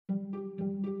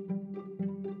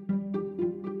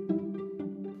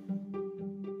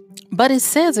But it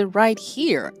says it right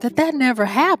here that never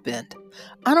happened.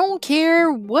 I don't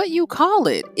care what you call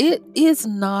it. It is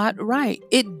not right.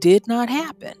 It did not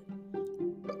happen.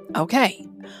 Okay,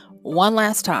 one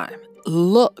last time.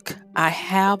 Look, I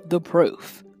have the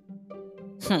proof.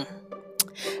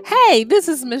 Hey, this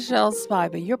is Michelle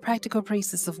Spiver, your practical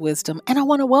priestess of wisdom, and I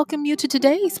want to welcome you to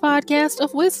today's podcast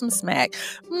of Wisdom Smack.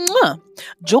 Mwah.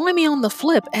 Join me on the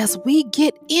flip as we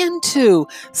get into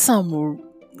some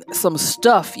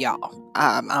stuff, y'all.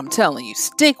 I'm telling you,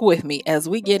 stick with me as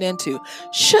we get into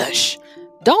shush.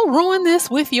 Don't ruin this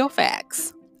with your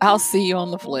facts. I'll see you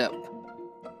on the flip.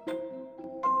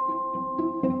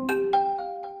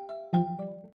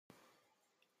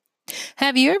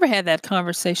 Have you ever had that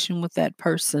conversation with that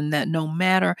person that no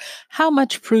matter how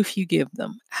much proof you give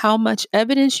them, how much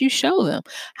evidence you show them,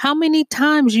 how many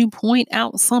times you point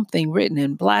out something written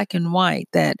in black and white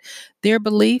that their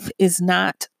belief is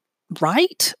not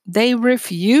right, they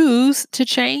refuse to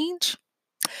change?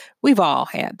 We've all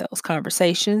had those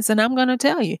conversations, and I'm going to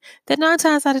tell you that 9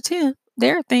 times out of 10,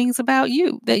 there are things about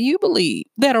you that you believe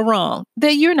that are wrong,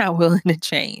 that you're not willing to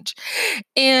change.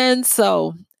 And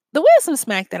so the wisdom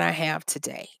smack that I have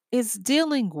today is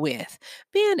dealing with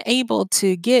being able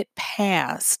to get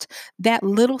past that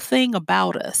little thing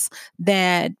about us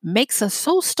that makes us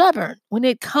so stubborn when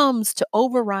it comes to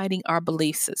overriding our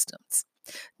belief systems.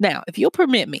 Now, if you'll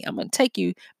permit me, I'm going to take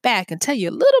you back and tell you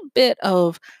a little bit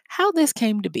of how this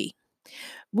came to be.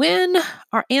 When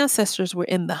our ancestors were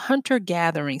in the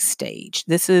hunter-gathering stage,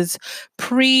 this is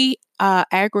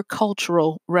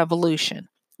pre-agricultural revolution,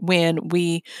 when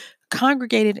we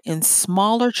congregated in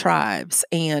smaller tribes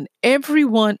and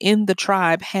everyone in the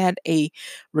tribe had a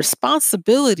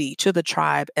responsibility to the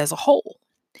tribe as a whole.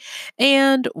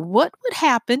 And what would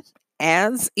happen,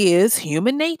 as is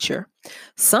human nature,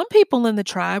 some people in the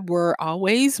tribe were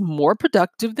always more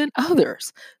productive than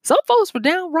others. Some folks were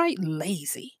downright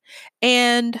lazy.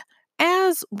 And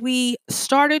as we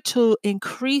started to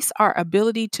increase our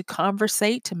ability to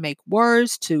conversate, to make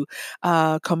words, to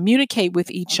communicate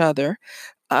with each other,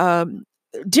 um,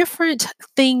 different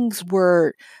things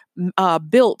were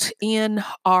built in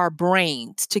our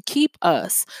brains to keep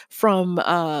us from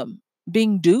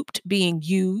being duped, being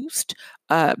used,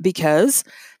 because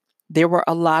there were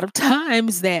a lot of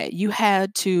times that you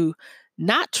had to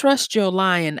not trust your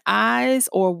lying eyes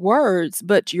or words,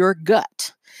 but your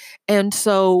gut. And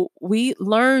so we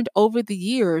learned over the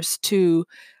years to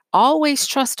always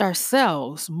trust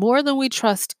ourselves more than we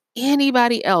trust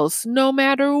anybody else, no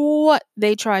matter what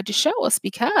they tried to show us,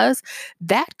 because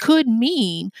that could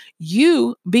mean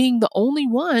you being the only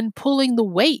one pulling the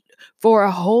weight for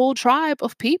a whole tribe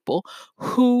of people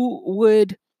who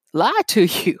would lie to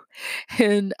you.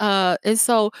 And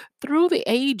so through the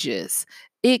ages,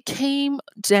 it came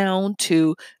down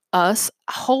to us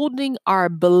holding our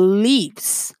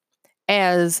beliefs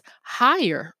as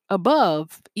higher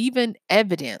above even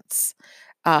evidence.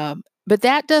 But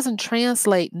that doesn't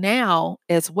translate now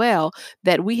as well,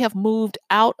 that we have moved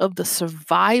out of the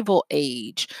survival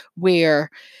age where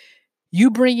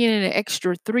you bring in an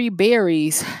extra 3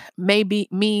 berries maybe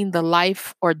mean the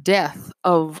life or death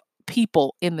of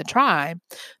people in the tribe,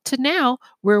 to now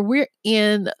where we're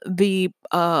in the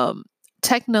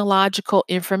technological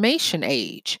information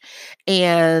age.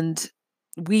 And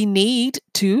we need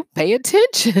to pay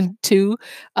attention to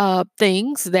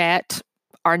things that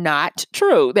are not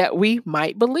true, that we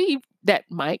might believe that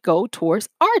might go towards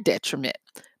our detriment.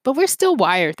 But we're still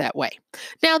wired that way.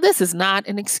 Now, this is not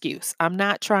an excuse. I'm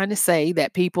not trying to say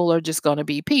that people are just going to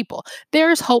be people.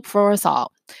 There's hope for us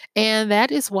all. And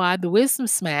that is why the Wisdom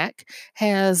Smack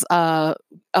has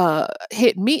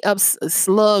hit me up,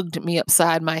 slugged me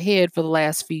upside my head for the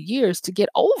last few years to get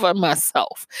over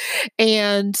myself.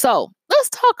 And so let's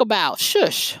talk about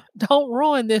shush. Don't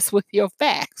ruin this with your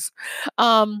facts.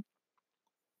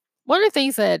 One of the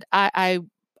things that I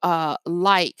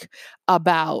like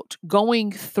about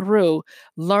going through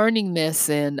learning this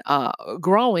and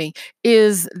growing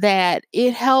is that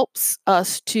it helps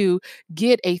us to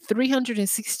get a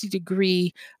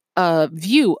 360-degree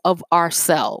view of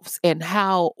ourselves and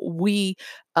how we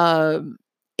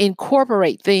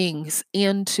incorporate things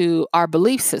into our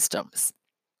belief systems.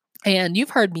 And you've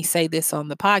heard me say this on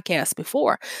the podcast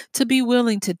before, to be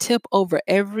willing to tip over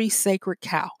every sacred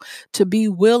cow, to be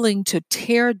willing to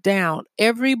tear down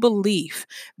every belief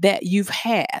that you've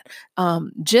had.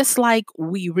 Just like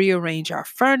we rearrange our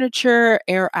furniture,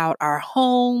 air out our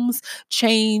homes,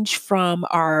 change from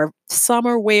our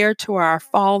summer wear to our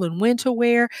fall and winter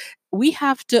wear, we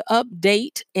have to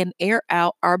update and air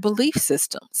out our belief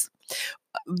systems.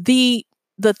 The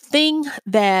thing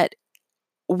that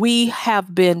we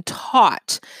have been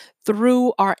taught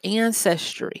through our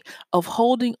ancestry of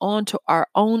holding on to our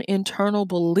own internal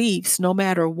beliefs, no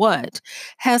matter what,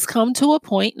 has come to a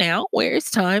point now where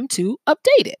it's time to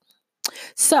update it.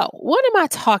 So, what am I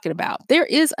talking about? There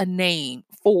is a name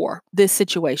for this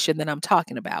situation that I'm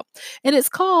talking about, and it's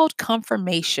called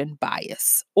confirmation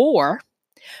bias or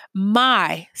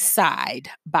my side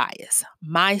bias.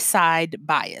 My side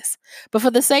bias. But for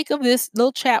the sake of this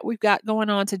little chat we've got going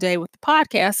on today with the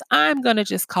podcast, I'm going to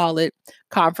just call it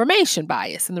confirmation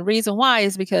bias. And the reason why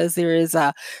is because there is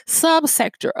a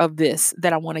subsector of this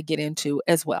that I want to get into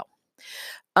as well.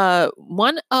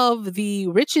 One of the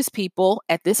richest people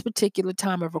at this particular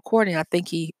time of recording, I think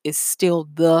he is still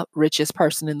the richest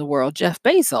person in the world, Jeff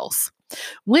Bezos.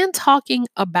 When talking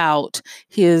about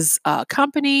his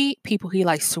company, people he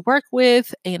likes to work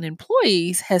with, and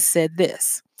employees, has said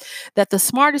this that the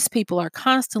smartest people are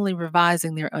constantly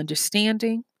revising their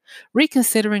understanding,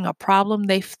 reconsidering a problem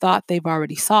they've thought they've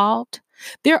already solved.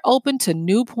 They're open to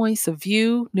new points of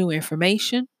view, new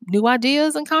information, new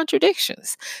ideas, and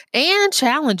contradictions, and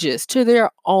challenges to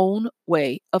their own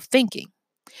way of thinking.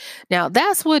 Now,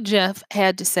 that's what Jeff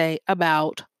had to say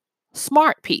about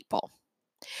smart people.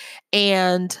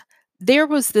 And there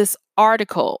was this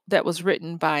article that was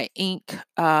written by Inc.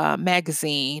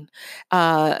 Magazine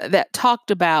that talked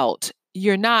about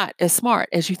you're not as smart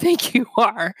as you think you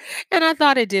are, and I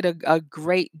thought it did a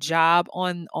great job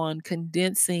on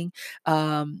condensing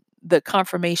the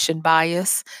confirmation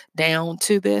bias down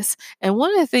to this. And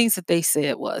one of the things that they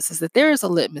said was is that there is a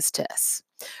litmus test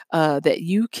that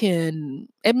you can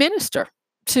administer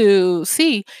to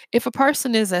see if a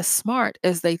person is as smart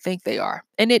as they think they are.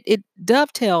 And it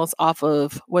dovetails off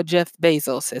of what Jeff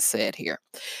Bezos has said here.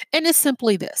 And it's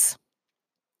simply this: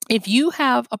 if you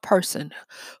have a person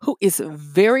who is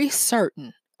very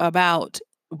certain about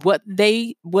what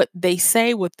they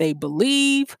say, what they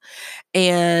believe,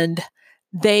 and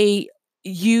they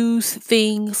use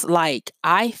things like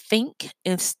I think,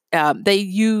 and they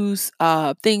use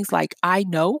things like I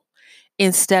know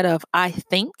instead of I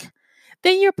think,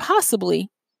 then you're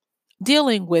possibly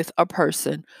dealing with a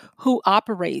person who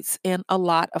operates in a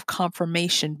lot of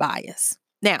confirmation bias.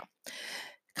 Now,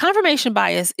 confirmation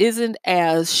bias isn't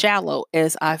as shallow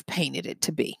as I've painted it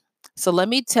to be. So let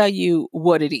me tell you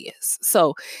what it is.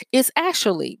 So it's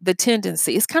actually the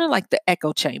tendency, it's kind of like the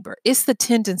echo chamber. It's the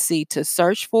tendency to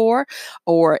search for,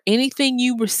 or anything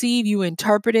you receive, you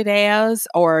interpret it as,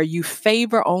 or you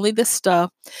favor only the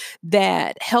stuff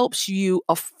that helps you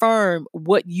affirm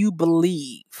what you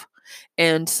believe.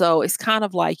 And so it's kind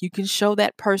of like you can show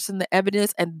that person the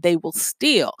evidence and they will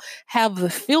still have the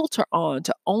filter on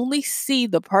to only see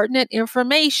the pertinent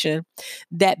information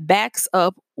that backs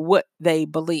up what they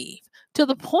believe, to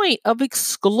the point of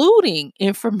excluding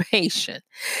information.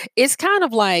 It's kind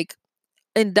of like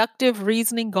inductive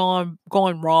reasoning gone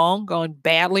wrong, gone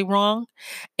badly wrong.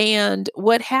 And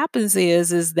what happens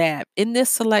is that in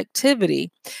this selectivity,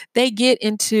 they get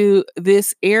into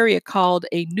this area called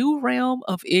a new realm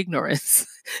of ignorance.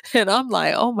 And I'm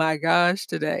like, oh my gosh,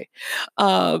 today.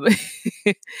 Um,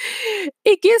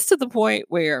 it gets to the point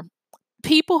where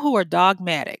people who are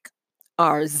dogmatic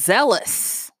are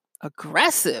zealous,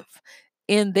 aggressive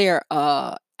in their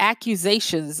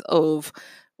accusations of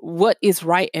what is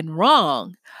right and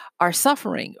wrong, are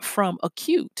suffering from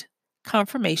acute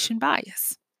confirmation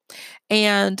bias.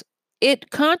 And it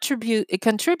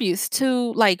contributes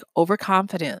to like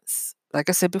overconfidence. Like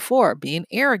I said before, being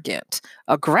arrogant,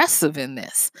 aggressive in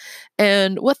this.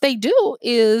 And what they do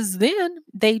is then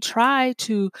they try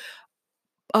to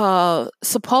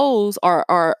suppose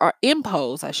or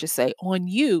impose, I should say, on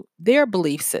you their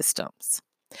belief systems.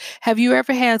 Have you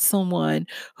ever had someone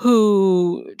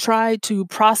who tried to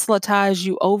proselytize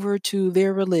you over to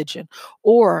their religion,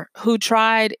 or who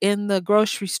tried in the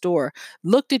grocery store,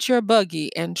 looked at your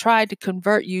buggy and tried to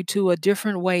convert you to a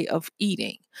different way of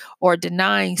eating or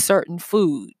denying certain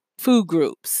food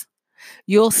groups?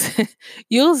 You'll see,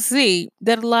 you'll see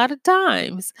that a lot of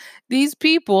times these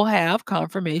people have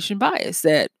confirmation bias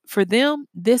that for them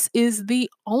this is the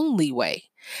only way.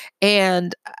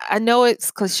 And I know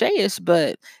it's cliche-ish,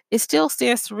 but it still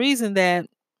stands to reason that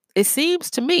it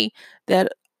seems to me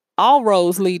that all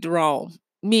roads lead to Rome.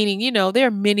 Meaning, there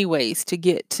are many ways to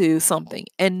get to something,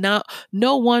 and not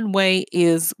no one way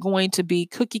is going to be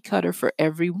cookie cutter for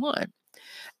everyone.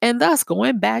 And thus,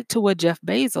 going back to what Jeff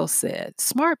Bezos said,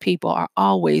 smart people are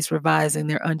always revising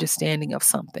their understanding of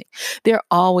something. They're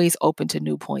always open to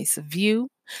new points of view.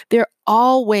 They're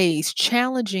always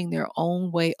challenging their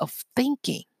own way of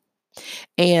thinking.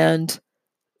 And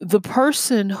the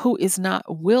person who is not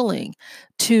willing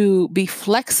to be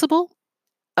flexible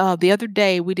the other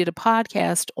day we did a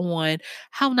podcast on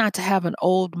how not to have an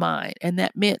old mind, and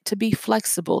that meant to be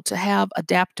flexible, to have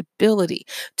adaptability,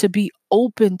 to be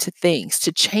open to things,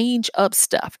 to change up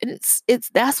stuff. And it's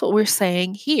that's what we're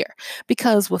saying here.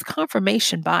 Because with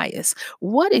confirmation bias,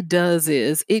 what it does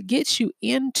is it gets you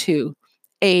into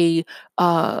a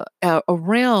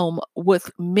realm with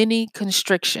many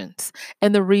constrictions.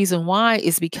 And the reason why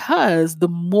is because the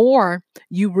more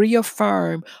you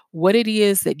reaffirm what it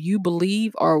is that you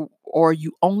believe, or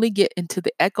you only get into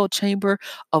the echo chamber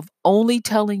of only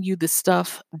telling you the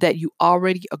stuff that you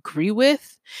already agree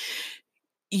with,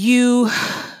 you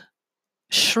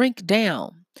shrink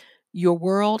down your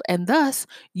world, and thus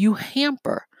you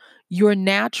hamper your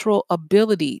natural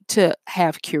ability to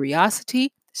have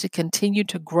curiosity, to continue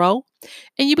to grow,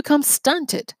 and you become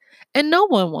stunted. And no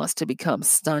one wants to become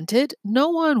stunted. No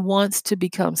one wants to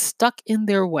become stuck in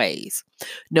their ways.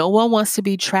 No one wants to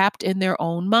be trapped in their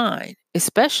own mind,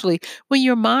 especially when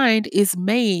your mind is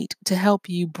made to help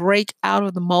you break out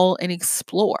of the mold and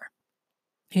explore,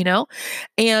 you know?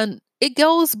 And it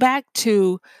goes back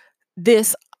to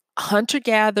this hunter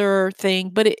gatherer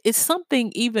thing, but it's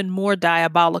something even more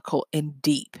diabolical and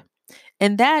deep.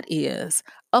 And that is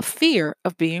a fear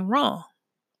of being wrong.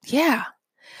 Yeah,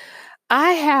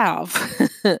 I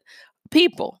have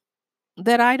people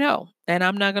that I know, and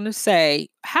I'm not going to say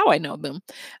how I know them,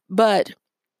 but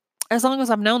as long as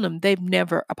I've known them, they've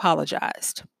never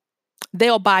apologized.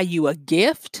 They'll buy you a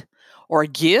gift or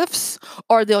gifts,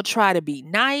 or they'll try to be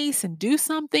nice and do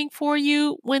something for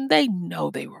you when they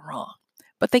know they were wrong,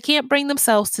 but they can't bring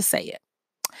themselves to say it.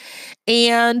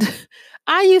 And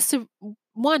I used to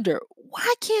wonder,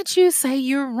 why can't you say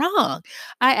you're wrong?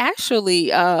 I actually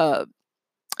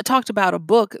talked about a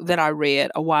book that I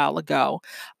read a while ago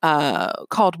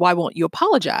called Why Won't You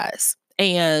Apologize?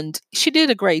 And she did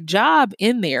a great job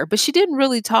in there, but she didn't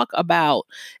really talk about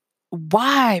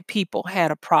why people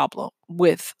had a problem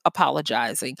with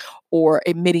apologizing or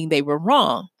admitting they were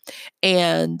wrong.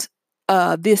 And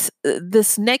this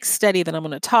next study that I'm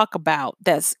going to talk about,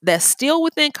 that's still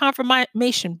within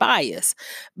confirmation bias,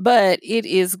 but it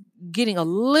is getting a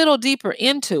little deeper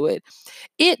into it.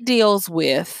 It deals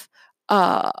with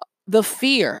uh, the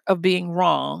fear of being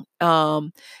wrong,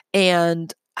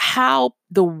 and how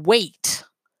the weight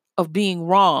of being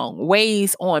wrong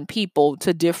weighs on people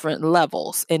to different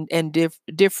levels and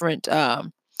different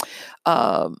um,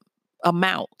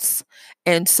 amounts.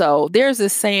 And so there's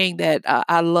this saying that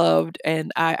I loved,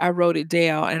 and I wrote it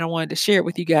down, and I wanted to share it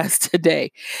with you guys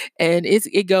today. And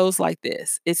it goes like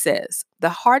this. It says, "The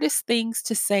hardest things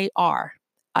to say are,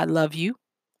 I love you,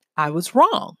 I was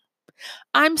wrong,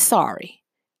 I'm sorry,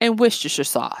 and Worcestershire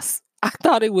sauce." I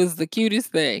thought it was the cutest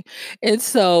thing. And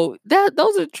so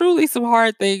those are truly some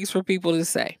hard things for people to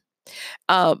say.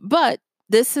 But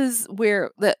this is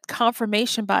where the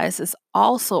confirmation bias is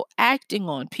also acting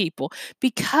on people,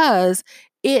 because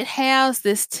it has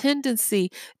this tendency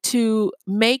to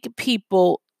make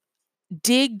people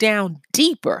dig down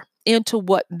deeper into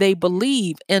what they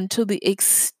believe and to the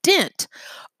extent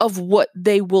of what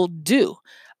they will do.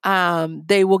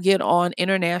 They will get on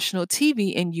international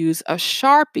TV and use a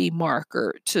Sharpie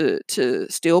marker to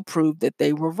still prove that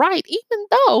they were right, even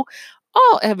though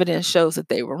all evidence shows that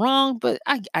they were wrong. But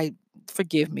I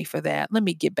forgive me for that. Let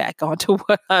me get back onto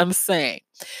what I'm saying.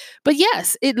 But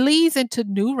yes, it leads into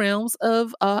new realms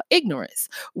of ignorance,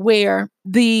 where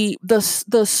the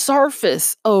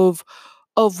surface of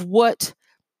what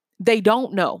they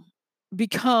don't know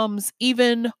becomes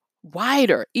even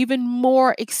wider, even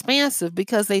more expansive,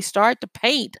 because they start to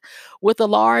paint with a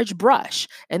large brush,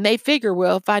 and they figure,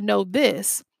 well, if I know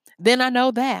this, then I know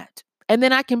that. And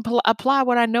then I can apply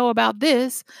what I know about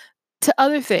this to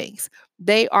other things.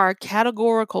 They are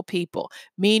categorical people,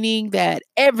 meaning that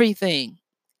everything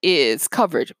is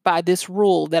covered by this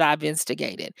rule that I've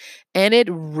instigated. And it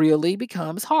really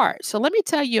becomes hard. So let me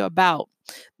tell you about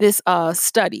this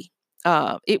study.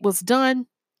 It was done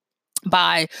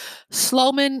by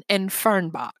Sloman and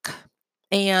Fernbach.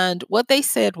 And what they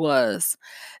said was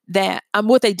that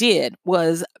what they did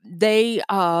was they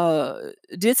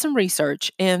did some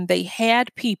research, and they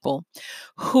had people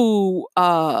who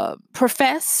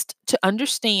professed to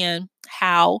understand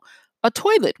how a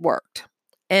toilet worked.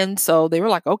 And so they were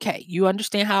like, okay, you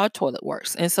understand how a toilet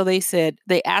works. And so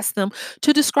they asked them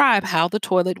to describe how the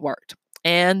toilet worked.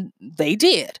 And they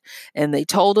did. And they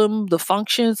told them the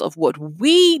functions of what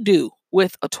we do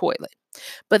with a toilet.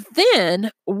 But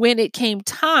then when it came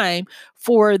time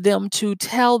for them to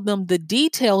tell them the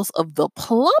details of the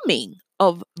plumbing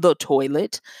of the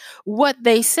toilet, what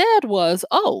they said was,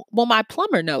 oh, well, my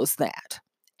plumber knows that.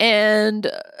 And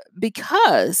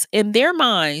because in their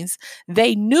minds,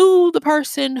 they knew the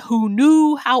person who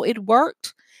knew how it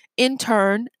worked, in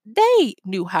turn, they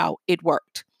knew how it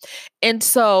worked. And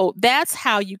so that's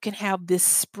how you can have this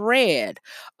spread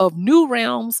of new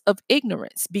realms of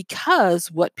ignorance,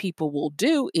 because what people will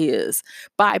do is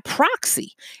by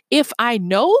proxy, if I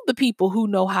know the people who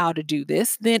know how to do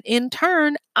this, then in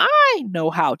turn, I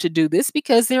know how to do this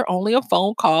because they're only a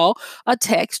phone call, a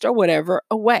text, or whatever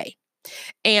away.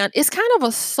 And it's kind of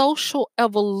a social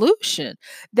evolution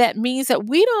that means that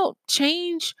we don't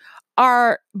change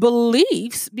our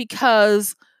beliefs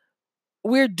because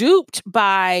we're duped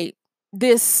by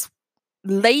this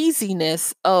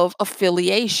laziness of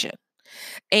affiliation.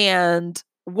 And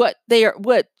what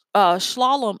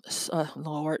Sloman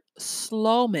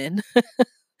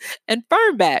and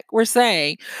Fernback were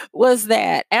saying was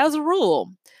that, as a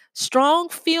rule, strong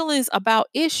feelings about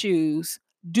issues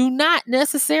do not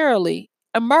necessarily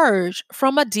emerge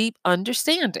from a deep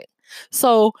understanding.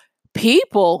 So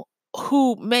people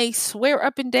who may swear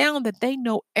up and down that they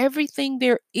know everything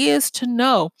there is to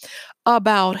know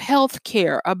about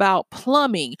healthcare, about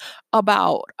plumbing,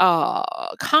 about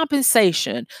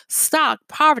compensation, stock,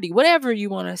 poverty, whatever you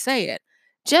want to say it,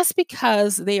 just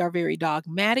because they are very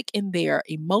dogmatic in their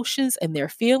emotions and their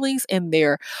feelings and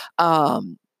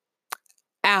um,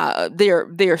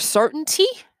 their certainty,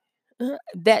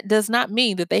 that does not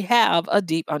mean that they have a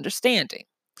deep understanding.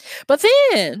 But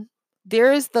then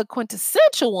there is the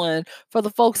quintessential one for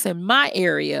the folks in my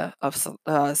area of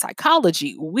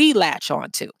psychology we latch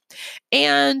on to.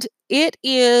 And it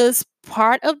is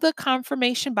part of the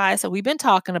confirmation bias that we've been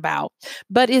talking about,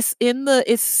 but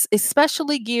it's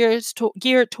especially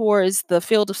geared towards the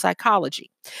field of psychology.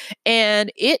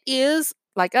 And it is,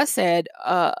 like I said,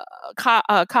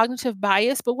 cognitive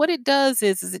bias. But what it does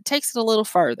is it takes it a little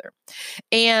further.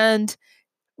 And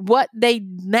what they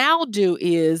now do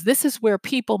is, this is where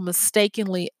people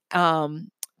mistakenly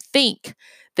think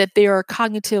that their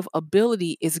cognitive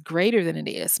ability is greater than it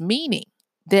is, meaning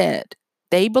that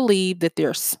they believe that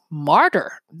they're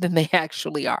smarter than they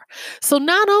actually are. So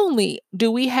not only do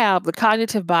we have the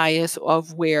cognitive bias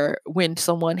of where when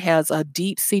someone has a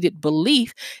deep-seated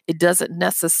belief, it doesn't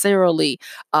necessarily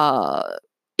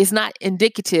is not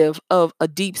indicative of a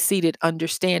deep-seated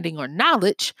understanding or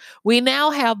knowledge. We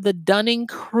now have the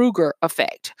Dunning-Kruger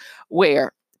effect,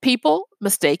 where people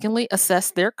mistakenly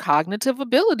assess their cognitive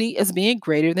ability as being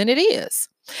greater than it is.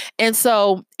 And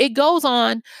so it goes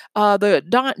on.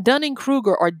 The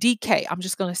Dunning-Kruger, or DK, I'm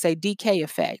just going to say DK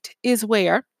effect, is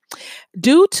where,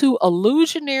 due to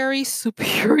illusionary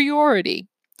superiority,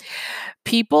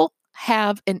 people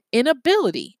have an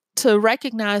inability to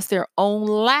recognize their own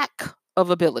lack of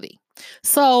ability.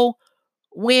 So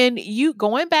when you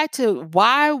going back to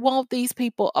why won't these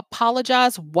people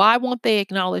apologize? Why won't they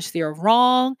acknowledge they're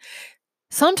wrong?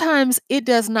 Sometimes it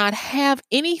does not have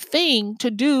anything to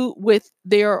do with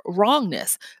their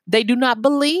wrongness. They do not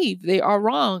believe they are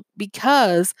wrong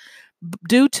because,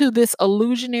 due to this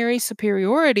illusionary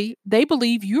superiority, they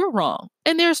believe you're wrong.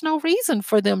 And there's no reason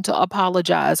for them to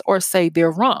apologize or say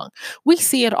they're wrong. We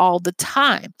see it all the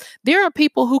time. There are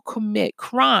people who commit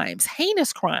crimes,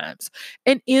 heinous crimes,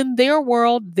 and in their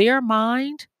world, their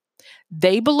mind,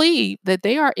 they believe that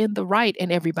they are in the right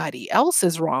and everybody else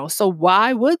is wrong. So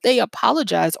why would they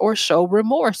apologize or show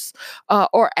remorse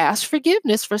or ask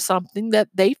forgiveness for something that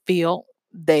they feel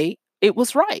it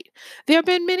was right? There have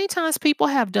been many times people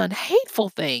have done hateful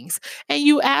things, and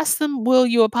you ask them, "Will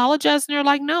you apologize?" And they're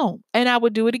like, "No," and I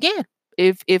would do it again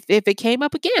if it came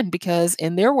up again, because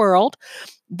in their world,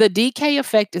 the DK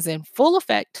effect is in full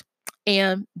effect,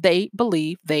 and they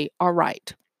believe they are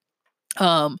right.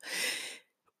 Um,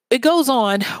 it goes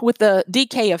on with the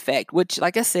DK effect, which,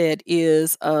 like I said,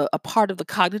 is a part of the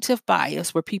cognitive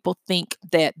bias where people think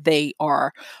that they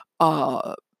are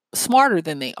uh, smarter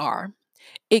than they are.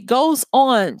 It goes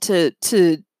on to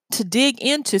dig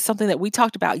into something that we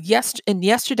talked about in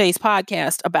yesterday's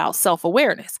podcast about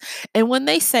self-awareness. And when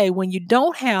they say, when you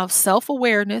don't have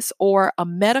self-awareness or a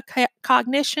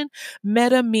metacognition,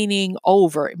 meta meaning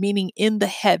over, meaning in the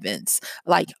heavens,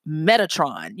 like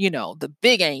Metatron, the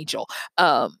big angel.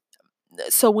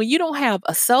 So when you don't have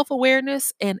a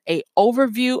self-awareness and a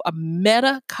overview, a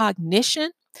metacognition,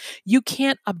 you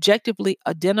can't objectively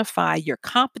identify your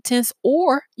competence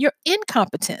or your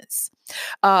incompetence.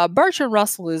 Bertrand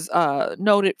Russell is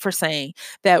noted for saying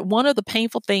that one of the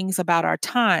painful things about our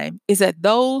time is that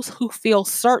those who feel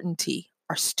certainty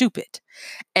are stupid.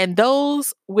 And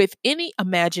those with any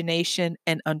imagination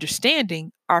and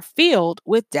understanding are filled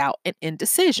with doubt and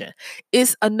indecision.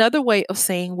 Is another way of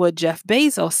saying what Jeff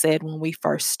Bezos said when we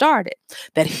first started,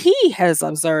 that he has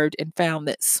observed and found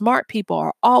that smart people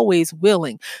are always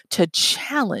willing to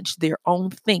challenge their own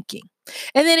thinking.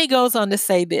 And then he goes on to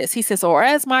say this. He says, or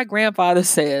as my grandfather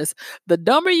says, the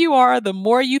dumber you are, the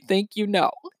more you think you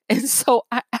know. And so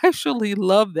I actually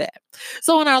love that.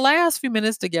 So, in our last few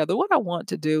minutes together, what I want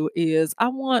to do is I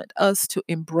want us to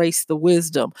embrace the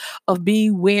wisdom of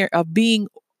being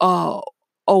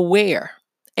aware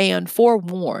and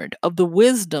forewarned of the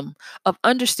wisdom of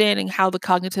understanding how the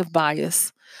cognitive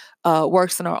bias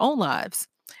works in our own lives.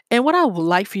 And what I would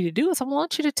like for you to do is I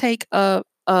want you to take a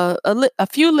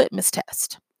few litmus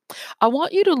tests. I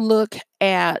want you to look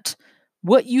at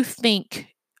what you think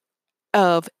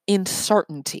of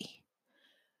uncertainty,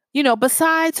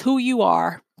 besides who you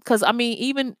are, because I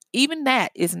mean, even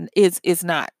that is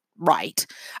not right.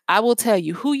 I will tell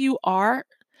you who you are.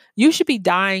 You should be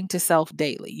dying to self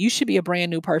daily. You should be a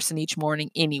brand new person each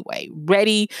morning anyway,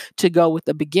 ready to go with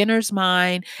the beginner's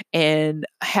mind and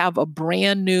have a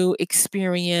brand new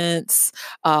experience.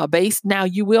 Based now,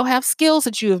 you will have skills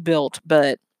that you have built,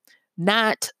 but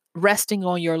not resting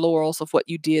on your laurels of what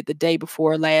you did the day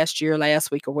before, last year,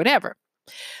 last week, or whatever.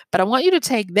 But I want you to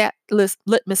take that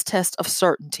litmus test of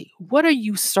certainty. What are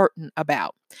you certain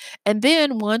about? And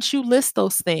then once you list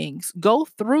those things, go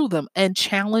through them and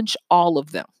challenge all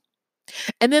of them.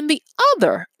 And then the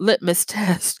other litmus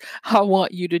test I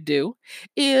want you to do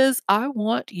is I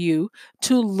want you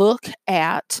to look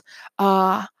at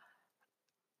how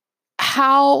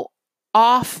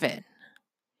often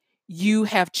you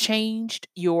have changed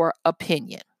your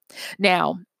opinion.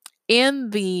 Now, in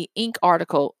the Inc.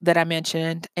 article that I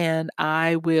mentioned, and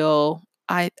I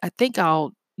think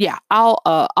I'll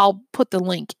put the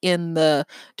link in the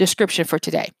description for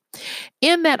today.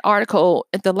 In that article,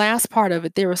 at the last part of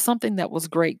it, there was something that was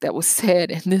great that was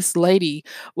said, and this lady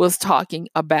was talking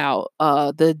about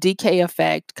the decay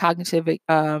effect, cognitive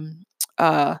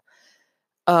uh,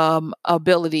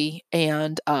 ability,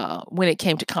 and when it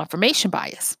came to confirmation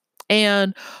bias.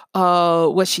 And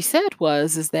what she said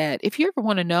is that if you ever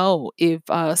want to know if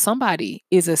somebody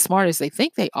is as smart as they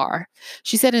think they are,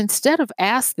 she said, instead of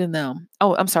asking them,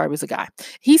 oh, I'm sorry, it was a guy.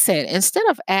 He said, instead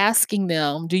of asking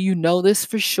them, do you know this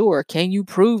for sure? Can you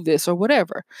prove this or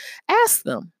whatever? Ask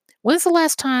them, when's the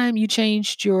last time you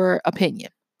changed your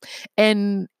opinion?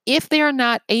 And if they're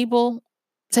not able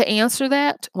to answer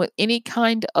that with any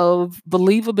kind of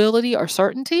believability or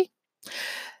certainty,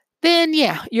 then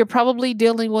yeah, you're probably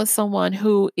dealing with someone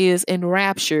who is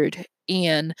enraptured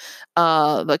in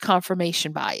the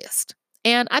confirmation bias.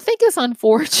 And I think it's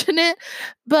unfortunate,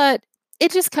 but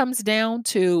it just comes down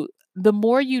to the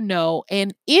more you know,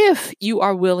 and if you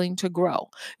are willing to grow.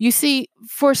 You see,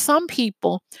 for some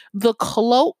people, the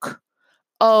cloak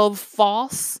of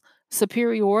false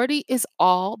superiority is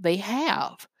all they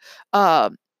have.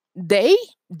 They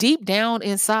deep down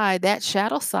inside, that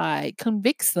shadow side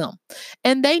convicts them,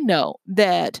 and they know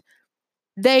that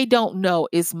they don't know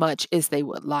as much as they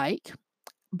would like,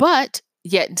 but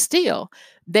yet and still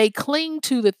they cling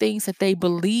to the things that they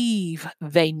believe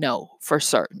they know for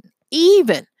certain,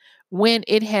 even when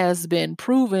it has been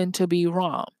proven to be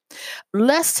wrong.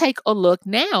 Let's take a look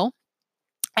now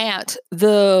at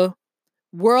the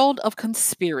world of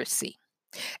conspiracy.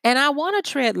 And I want to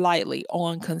tread lightly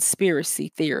on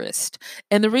conspiracy theorists.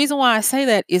 And the reason why I say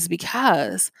that is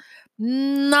because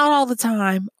not all the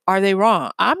time are they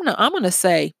wrong. I'm gonna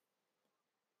say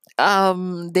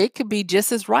they could be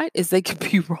just as right as they could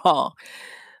be wrong.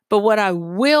 But what I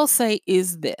will say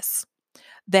is this,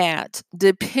 that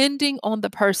depending on the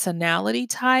personality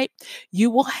type,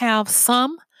 you will have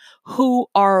some who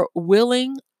are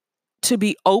willing to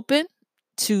be open,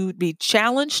 to be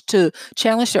challenged, to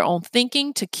challenge their own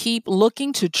thinking, to keep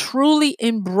looking, to truly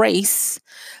embrace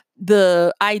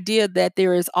the idea that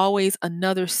there is always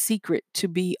another secret to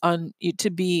be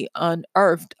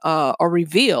unearthed or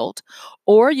revealed.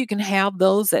 Or you can have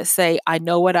those that say, I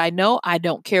know what I know, I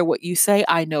don't care what you say,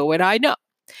 I know what I know.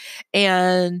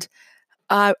 And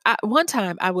one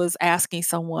time I was asking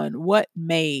someone what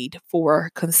made for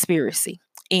conspiracy,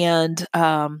 and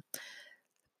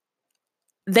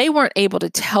they weren't able to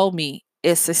tell me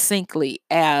as succinctly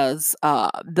as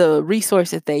the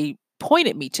resource that they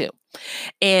pointed me to.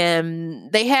 And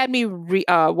they had me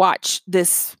watch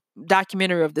this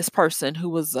documentary of this person who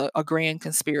was a grand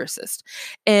conspiracist.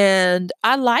 And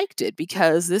I liked it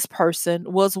because this person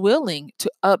was willing to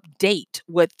update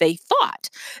what they thought.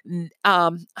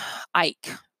 Ike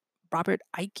Robert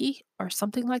Icke or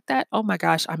something like that. Oh my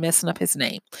gosh, I'm messing up his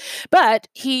name. But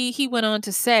he went on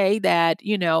to say that,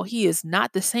 he is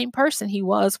not the same person he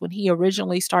was when he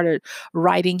originally started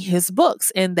writing his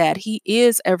books, and that he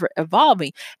is ever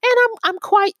evolving. And I'm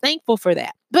quite thankful for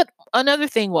that. But another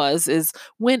thing is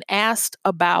when asked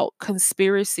about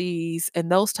conspiracies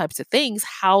and those types of things,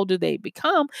 how do they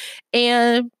become?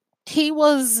 And he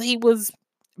was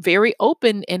very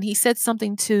open, and he said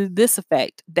something to this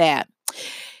effect, that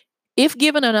if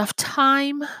given enough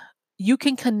time, you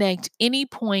can connect any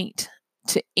point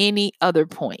to any other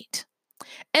point.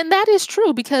 And that is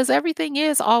true because everything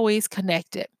is always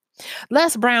connected.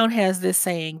 Les Brown has this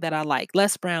saying that I like.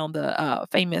 Les Brown, the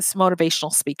famous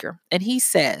motivational speaker, and he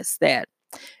says that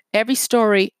every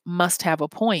story must have a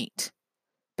point,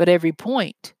 but every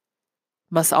point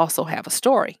must also have a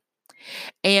story.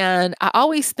 And I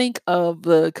always think of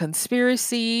the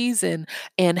conspiracies,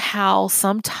 and how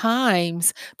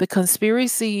sometimes the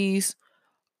conspiracies,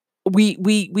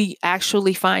 we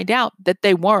actually find out that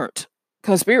they weren't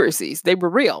conspiracies, they were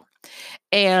real.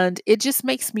 And it just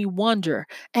makes me wonder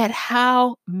at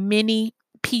how many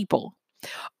people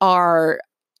are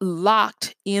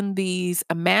locked in these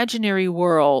imaginary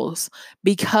worlds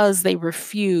because they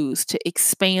refuse to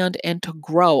expand and to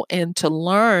grow and to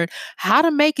learn how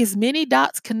to make as many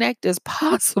dots connect as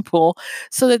possible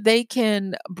so that they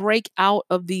can break out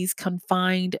of these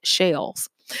confined shells.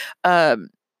 Um,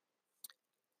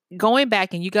 Going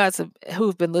back, and you guys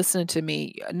who've been listening to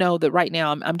me know that right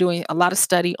now I'm doing a lot of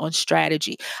study on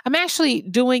strategy. I'm actually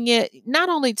doing it not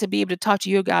only to be able to talk to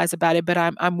you guys about it, but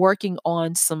I'm working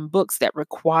on some books that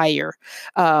require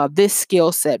this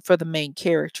skill set for the main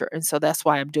character, and so that's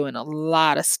why I'm doing a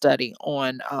lot of study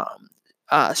on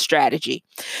strategy.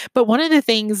 But one of the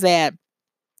things that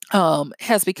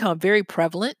has become very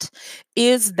prevalent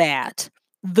is that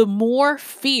the more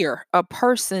fear a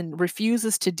person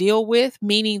refuses to deal with,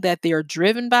 meaning that they are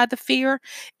driven by the fear,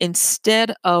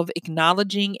 instead of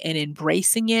acknowledging and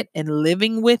embracing it and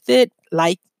living with it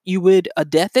like you would a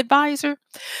death advisor,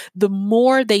 the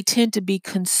more they tend to be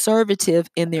conservative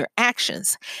in their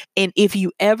actions. And if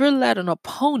you ever let an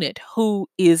opponent who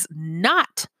is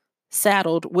not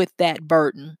saddled with that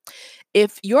burden,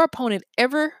 if your opponent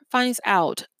ever finds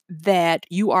out that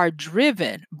you are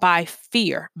driven by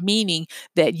fear, meaning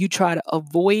that you try to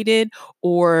avoid it,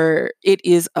 or it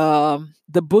is the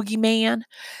boogeyman,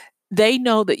 they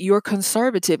know that you're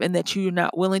conservative and that you're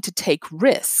not willing to take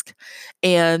risk,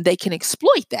 and they can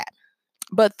exploit that.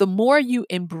 But the more you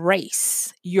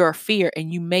embrace your fear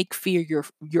and you make fear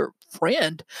your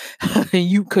friend, and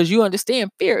because you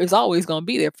understand fear is always going to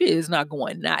be there. Fear is not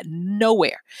going not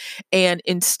nowhere. And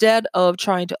instead of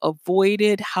trying to avoid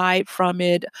it, hide from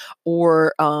it,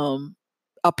 or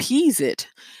appease it,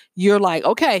 you're like,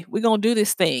 okay, we're going to do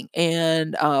this thing,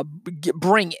 and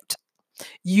bring it.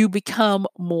 You become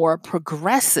more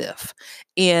progressive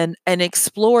in and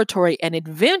exploratory and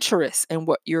adventurous in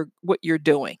what you're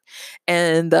doing.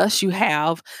 And thus you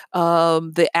have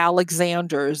the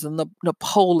Alexanders and the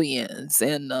Napoleons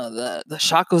and the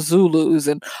Shaka Zulus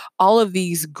and all of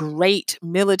these great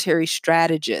military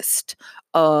strategists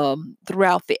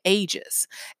throughout the ages.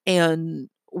 And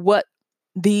what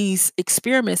these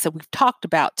experiments that we've talked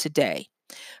about today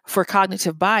for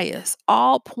cognitive bias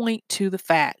all point to the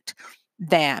fact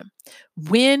that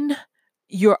when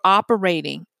you're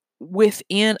operating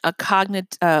within a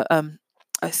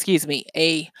excuse me,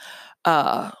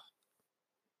 uh,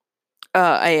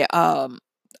 a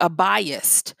a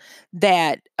biased,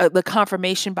 that the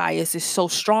confirmation bias is so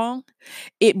strong,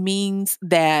 it means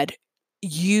that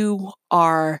you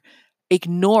are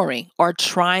ignoring or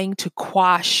trying to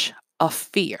quash a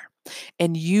fear.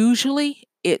 And usually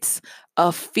it's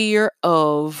a fear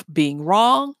of being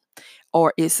wrong,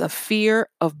 or it's a fear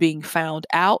of being found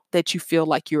out, that you feel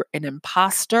like you're an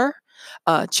imposter.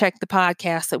 Check the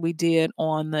podcast that we did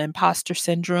on the imposter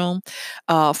syndrome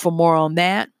for more on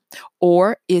that.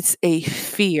 Or it's a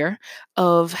fear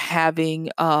of having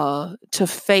to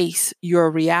face your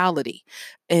reality,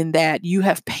 and that you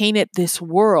have painted this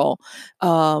world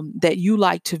that you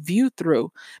like to view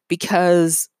through,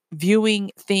 because viewing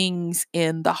things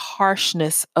in the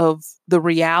harshness of the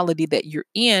reality that you're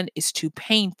in is too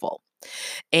painful.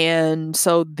 And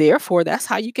so, therefore, that's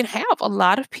how you can have a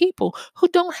lot of people who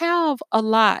don't have a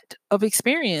lot of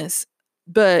experience,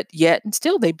 but yet and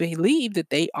still they believe that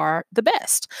they are the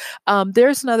best.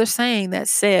 There's another saying that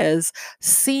says,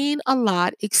 seen a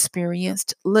lot,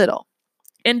 experienced little.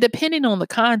 And depending on the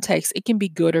context, it can be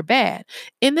good or bad.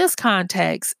 In this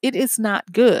context, it is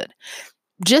not good,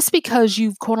 just because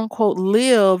you've quote unquote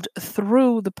lived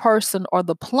through the person or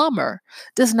the plumber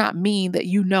does not mean that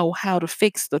you know how to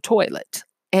fix the toilet.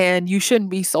 And you shouldn't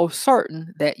be so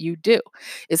certain that you do.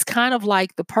 It's kind of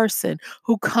like the person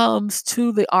who comes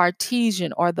to the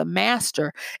artisan or the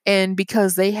master, and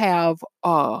because they have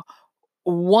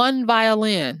one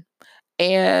violin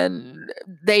and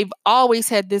they've always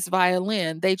had this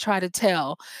violin, they try to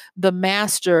tell the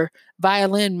master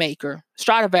violin maker,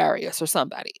 Stradivarius or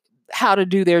somebody, how to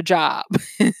do their job.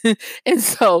 And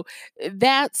so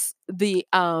that's the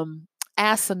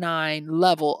asinine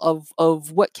level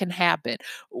of what can happen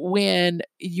when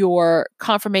your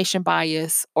confirmation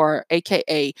bias, or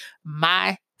AKA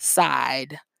my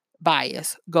side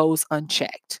bias, goes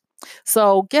unchecked.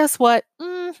 So guess what?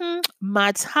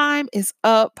 My time is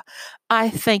up. I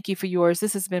thank you for yours.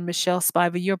 This has been Michelle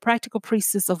Spiva, your practical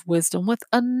priestess of wisdom, with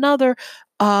another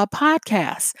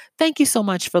podcast. Thank you so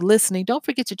much for listening. Don't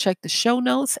forget to check the show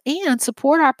notes and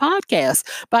support our podcast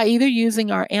by either using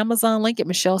our Amazon link at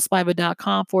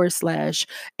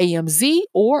michellespiva.com/AMZ,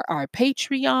 or our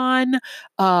Patreon,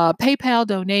 PayPal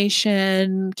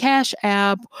donation, Cash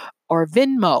App, or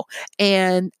Venmo.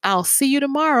 And I'll see you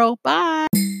tomorrow. Bye.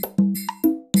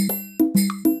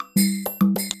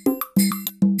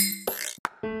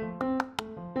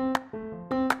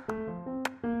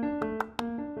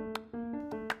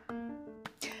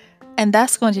 And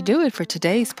that's going to do it for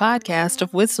today's podcast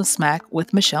of Wisdom Smack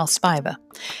with Michelle Spiva.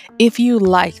 If you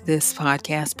like this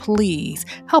podcast, please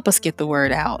help us get the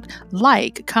word out.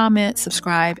 Like, comment,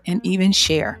 subscribe, and even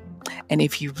share. And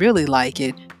if you really like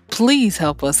it, please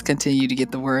help us continue to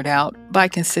get the word out by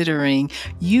considering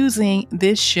using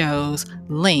this show's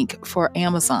link for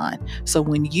Amazon. So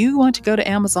when you want to go to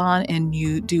Amazon and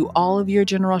you do all of your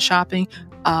general shopping,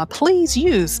 please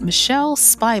use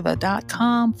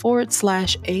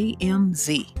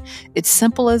michellespiva.com/AMZ. It's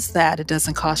simple as that. It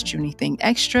doesn't cost you anything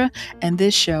extra, and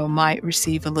this show might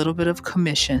receive a little bit of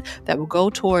commission that will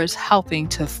go towards helping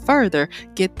to further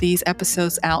get these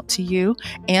episodes out to you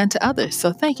and to others.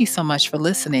 So thank you so much for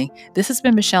listening. This has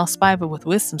been Michelle Spiva with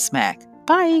Wisdom Smack.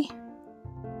 Bye.